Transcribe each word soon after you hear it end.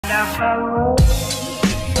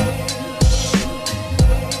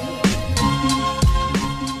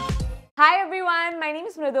Hi everyone, my name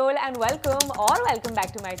is Mridul and welcome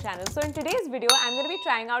back to my channel. So in today's video, I'm going to be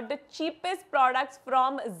trying out the cheapest products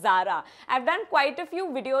from ZARA. I've done quite a few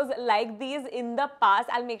videos like these in the past.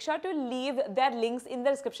 I'll make sure to leave their links in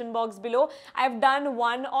the description box below. I've done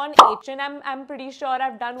one on H&M, I'm pretty sure.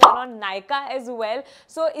 I've done one on Nykaa as well.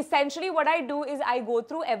 So essentially what I do is I go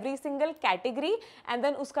through every single category and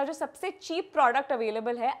then uska jo sabse cheap product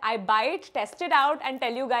available hai, I buy it, test it out and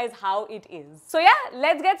tell you guys how it is. So yeah,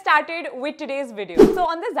 let's get started with today's video. So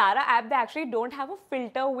on the ZARA app, they actually don't have a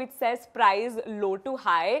filter which says price low to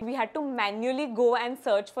high. We had to manually go and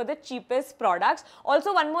search for the cheapest products.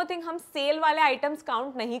 Also, one more thing, hum sale wale items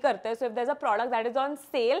count nahi karte. So if there's a product that is on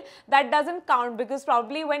sale, that doesn't count because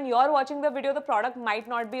probably when you're watching the video, the product might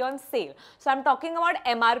not be on sale. So I'm talking about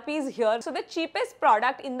MRPs here. So the cheapest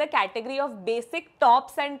product in the category of basic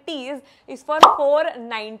tops and tees is for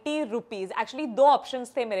 490 rupees. Actually, दो options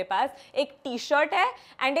थे मेरे पास. एक t-shirt है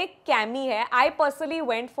and एक cami hai. I personally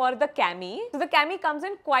went for the cami. So the cami comes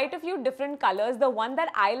in quite a few different colors. The one that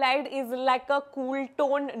I liked is like a cool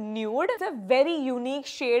tone nude. It's a very unique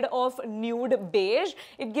shade of nude beige.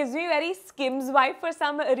 It gives me very Skims vibe for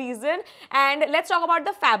some reason. And let's talk about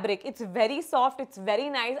the fabric. It's very soft. It's very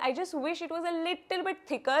nice. I just wish it was a little bit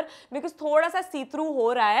thicker because thoda sa see-through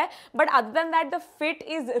ho raha hai. But other than that, the fit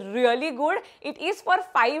is really good. It is for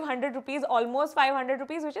 500 rupees, almost 500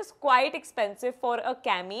 rupees, which is quite expensive for a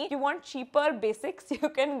cami. If you want cheaper basics, you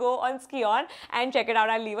can go on Skion and check it out.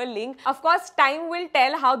 I'll leave a link. Of course, time will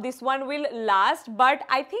tell how this one will last, but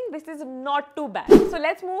I think this is not too bad. So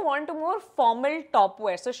let's move on to more formal top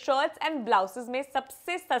wear. So shirts and blouses mein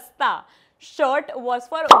sabse sasta shirt was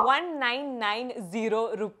for 1990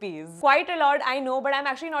 rupees. Quite a lot, I know, but I'm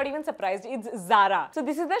actually not even surprised. It's ZARA. So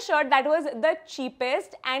this is the shirt that was the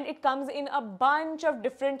cheapest and it comes in a bunch of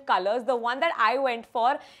different colors. The one that I went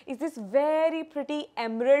for is this very pretty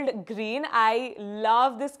emerald green. I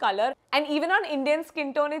love this color. And even on Indian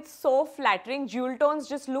skin tone, it's so flattering. Jewel tones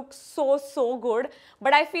just look so good.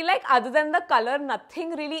 But I feel like other than the color,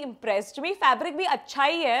 nothing really impressed me. Fabric bhi acha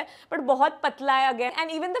hi hai, but bahut patla hai again. And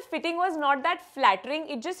even the fitting was not that flattering.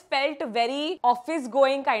 It just felt very office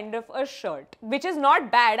going kind of a shirt, which is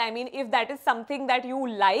not bad. I mean, if that is something that you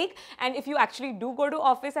like and if you actually do go to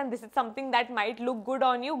office and this is something that might look good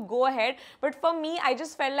on you, go ahead. But for me, I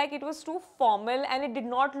just felt like it was too formal and it did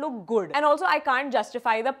not look good. And also I can't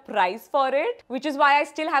justify the price for it, which is why I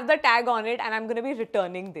still have the tag on it and I'm going to be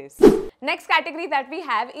returning this. Next category that we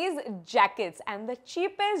have is jackets, and the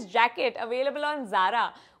cheapest jacket available on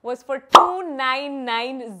ZARA was for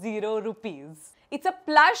 2990 rupees. It's a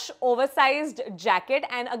plush, oversized jacket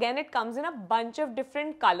and again it comes in a bunch of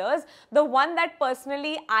different colors. The one that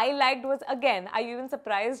personally I liked was, again, are you even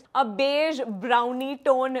surprised, a beige brownie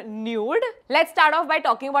tone nude. Let's start off by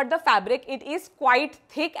talking about the fabric. It is quite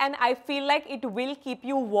thick and I feel like it will keep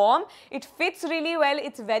you warm. It fits really well.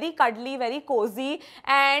 It's very cuddly, very cozy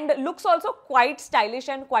and looks also quite stylish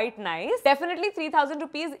and quite nice. Definitely 3000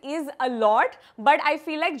 rupees is a lot, but I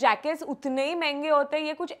feel like jackets utne hi महंगे होते हैं,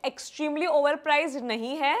 ये कुछ extremely overpriced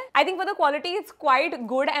nahi hai. I think for the quality it's quite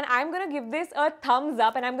good and I'm gonna give this a thumbs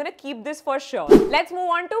up and I'm gonna keep this for sure. Let's move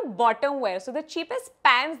on to bottom wear. So the cheapest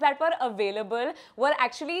pants that were available were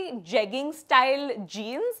actually jegging style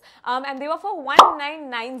jeans and they were for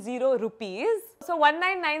 1990 rupees. So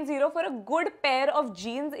 1990 for a good pair of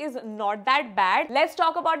jeans is not that bad. Let's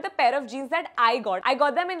talk about the pair of jeans that I got. I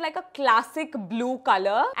got them in like a classic blue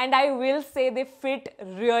color and I will say they fit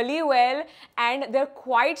really well and they're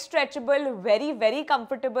quite stretchable, very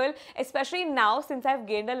comfortable, especially now since I've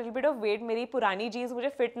gained a little bit of weight. मेरी पुरानी jeans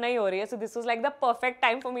मुझे fit नहीं हो रही है, so this was like the perfect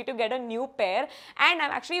time for me to get a new pair and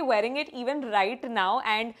I'm actually wearing it even right now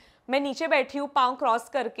and मैं नीचे बैठी हूँ पाँव क्रॉस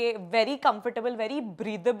करके, very comfortable, very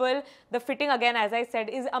breathable. The fitting again, as I said,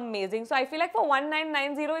 is amazing. So I feel like for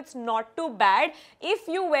 1990 it's not too bad if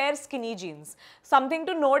you wear skinny jeans. Something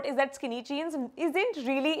to note is that skinny jeans isn't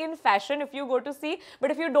really in fashion if you go to see,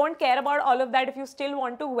 but if you don't care about all of that, if you still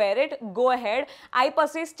want to wear it, go ahead. I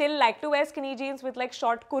personally still like to wear skinny jeans with like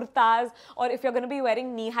short kurtas, or if you're going to be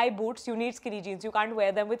wearing knee-high boots, you need skinny jeans. You can't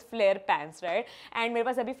wear them with flare pants, right? And मेरे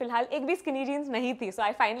पास अभी फिलहाल एक भी skinny jeans नहीं थी, so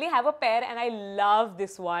I finally have a pair and I love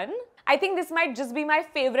this one. I think this might just be my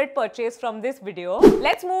favorite purchase from this video.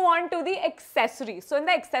 Let's move on to the accessories. So in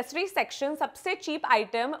the accessory section, सबसे cheap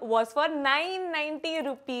item was for 990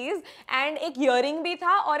 rupees and एक earring भी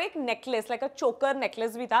था और एक necklace, like a choker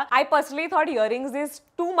necklace भी था. I personally thought earrings is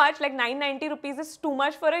too much, like 990 rupees is too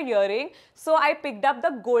much for a earring. So I picked up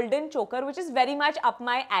the golden choker, which is very much up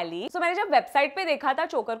my alley. So मैंने जब website पे देखा था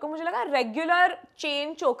choker को, मुझे लगा regular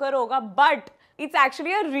chain choker होगा, but it's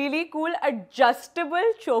actually a really cool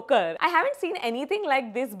adjustable choker. I haven't seen anything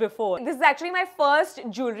like this before. This is actually my first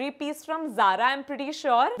jewelry piece from ZARA, I'm pretty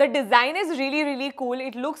sure. The design is really cool.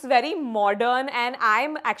 It looks very modern and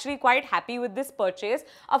I'm actually quite happy with this purchase.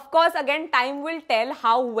 Of course, again, time will tell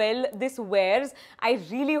how well this wears. I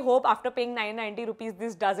really hope after paying 990 rupees,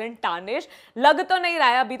 this doesn't tarnish. Lag to nahi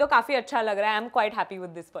raha hai, abhi to kafi acha lag raha hai. I'm quite happy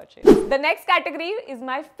with this purchase. The next category is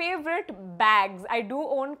my favorite bags. I do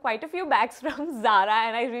own quite a few bags from ZARA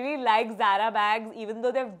and I really like ZARA bags, even though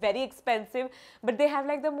they're very expensive, but they have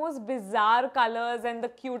like the most bizarre colors and the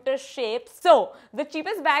cutest shapes. So the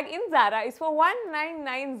cheapest bag in ZARA is for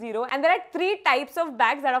 1990 and there are 3 types of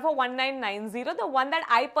bags that are for 1990. The one that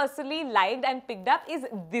I personally liked and picked up is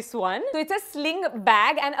this one. So it's a sling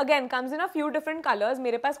bag and again comes in a few different colors.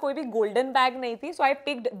 मेरे पास कोई भी golden bag नहीं थी, so I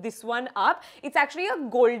picked this one up. It's actually a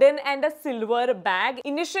golden and a silver bag.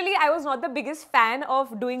 Initially I was not the biggest fan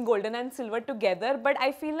of doing golden and silver together, but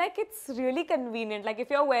I feel like it's really convenient. Like if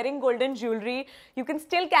you're wearing golden jewelry, you can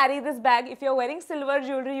still carry this bag. If you're wearing silver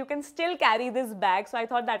jewelry, you can still carry this bag. So I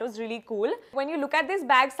thought that was really cool. When you look at this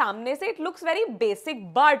bag samne se, it looks very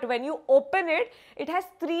basic, but when you open it, it has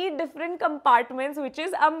 3 different compartments, which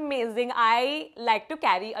is amazing. I like to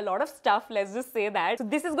carry a lot of stuff, let's just say that. So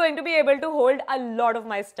this is going to be able to hold a lot of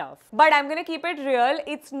my stuff. But I'm gonna keep it real.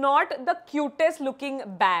 It's not the cutest looking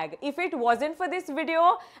bag. If it wasn't for this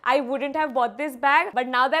video, I wouldn't have bought this bag, but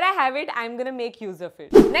now that I have it, I'm gonna make use of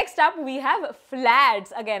it. Next up, we have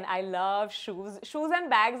flats. Again, I love shoes. Shoes and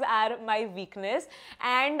bags are my weakness,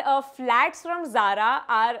 and flats from ZARA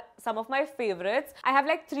are some of my favorites. I have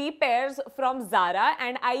like 3 pairs from ZARA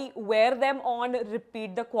and I wear them on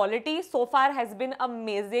repeat. The quality so far has been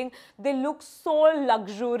amazing. They look so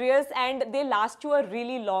luxurious and they last you a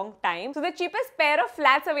really long time. So the cheapest pair of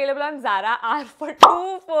flats available on ZARA are for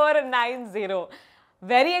 2490.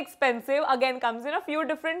 Very expensive. Again, comes in a few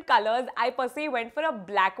different colors. I personally went for a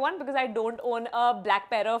black one because I don't own a black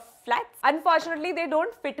pair of flats. Unfortunately, they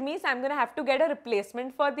don't fit me, so I'm gonna have to get a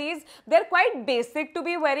replacement for these. They're quite basic, to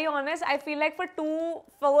be very honest. I feel like for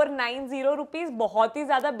 2490 rupees, बहुत ही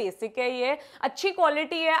ज़्यादा basic है ये. अच्छी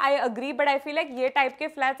quality है, I agree, but I feel like ये type के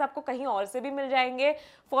flats आपको कहीं और से भी मिल जाएंगे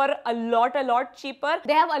for a lot cheaper.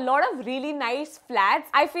 They have a lot of really nice flats.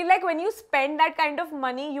 I feel like when you spend that kind of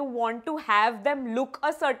money, you want to have them look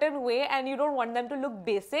a certain way and you don't want them to look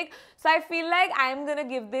basic. So I feel like I'm gonna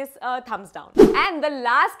give this a thumbs down. And the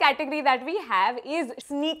last category that we have is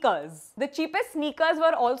sneakers. The cheapest sneakers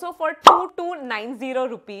were also for 2290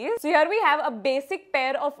 rupees. So here we have a basic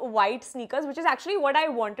pair of white sneakers, which is actually what I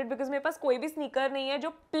wanted because मेरे पास कोई भी sneaker नहीं है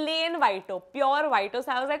जो plain white हो, pure white हो.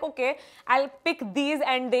 So I was like, okay, I'll pick these,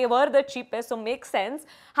 and they were the cheapest, so makes sense.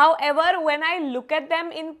 However, when I look at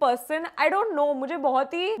them in person, I don't know, मुझे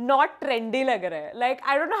बहुत ही not trendy लग रहा है. Like,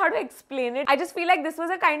 I don't know how to explain it. I just feel like this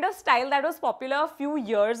was a kind of style that was popular a few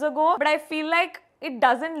years ago, but I feel like it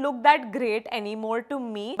doesn't look that great anymore to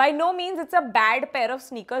me. By no means it's a bad pair of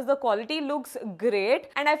sneakers. The quality looks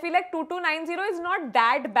great and I feel like 2290 is not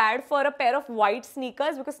that bad for a pair of white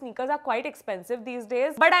sneakers because sneakers are quite expensive these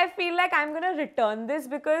days. But I feel like I'm gonna return this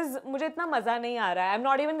because मुझे इतना मजा नहीं आ रहा है. I'm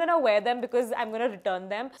not even gonna wear them because I'm gonna return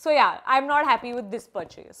them. So yeah, I'm not happy with this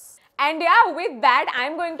purchase. And yeah, with that,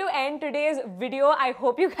 I'm going to end today's video. I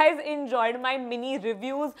hope you guys enjoyed my mini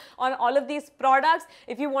reviews on all of these products.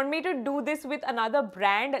 If you want me to do this with another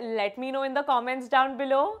brand, let me know in the comments down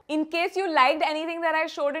below. In case you liked anything that I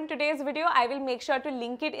showed in today's video, I will make sure to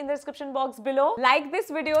link it in the description box below. Like this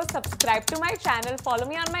video, subscribe to my channel, follow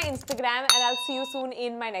me on my Instagram, and I'll see you soon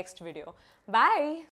in my next video. Bye!